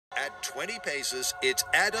At 20 paces, it's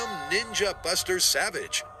Adam Ninja Buster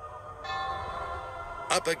Savage.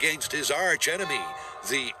 Up against his arch enemy,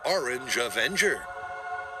 the Orange Avenger.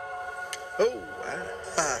 Oh,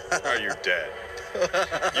 Oh, you're dead.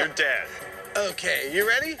 You're dead. okay, you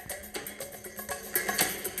ready?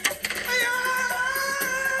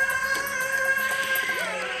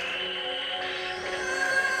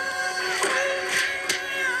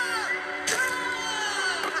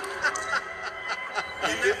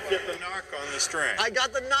 You did get the knock on the string. I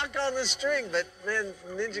got the knock on the string, but man,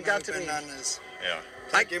 Ninja got to me. Yeah.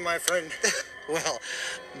 Thank you, my friend. Well,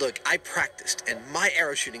 look, I practiced, and my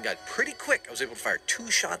arrow shooting got pretty quick. I was able to fire 2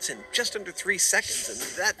 shots in just under 3 seconds, and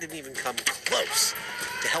that didn't even come close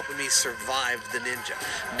to helping me survive the ninja.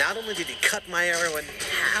 Not only did he cut my arrow in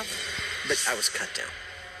half, but I was cut down.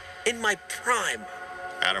 In my prime.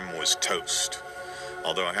 Adam was toast.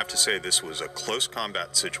 Although I have to say this was a close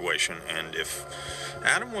combat situation, and if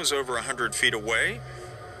Adam was over 100 feet away,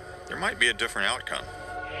 there might be a different outcome.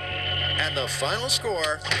 And the final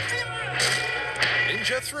score,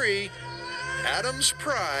 Ninja 3, Adam's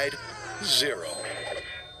Pride 0.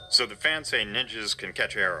 So the fans say ninjas can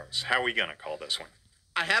catch arrows. How are we going to call this one?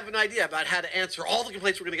 I have an idea about how to answer all the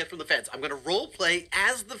complaints we're going to get from the fans. I'm going to role play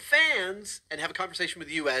as the fans and have a conversation with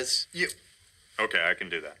you as you. Okay, I can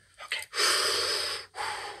do that. Okay.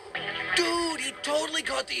 Dude, he totally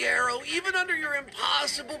caught the arrow, even under your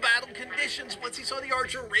impossible battle conditions. Once he saw the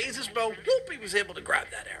archer raise his bow, whoop, he was able to grab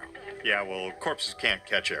that arrow. Yeah, well, corpses can't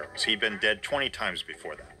catch arrows. He'd been dead 20 times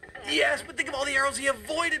before that. Yes, but think of all the arrows he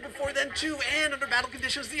avoided before then, too. And under battle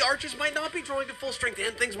conditions, the archers might not be drawing at full strength,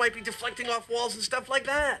 and things might be deflecting off walls and stuff like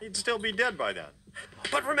that. He'd still be dead by then.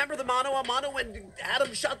 But remember the mano a mano when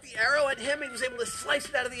Adam shot the arrow at him and he was able to slice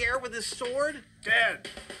it out of the air with his sword? Dead.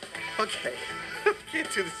 Okay, I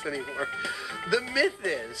can't do this anymore. The myth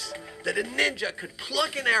is that a ninja could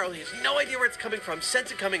pluck an arrow, he has no idea where it's coming from,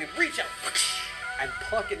 sense it coming, and reach out and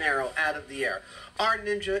pluck an arrow out of the air. Our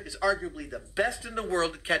ninja is arguably the best in the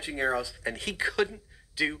world at catching arrows, and he couldn't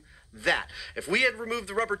do that. If we had removed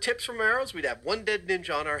the rubber tips from arrows, we'd have one dead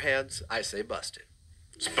ninja on our hands. I say busted.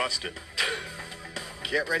 It's busted.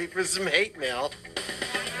 Get ready for some hate mail.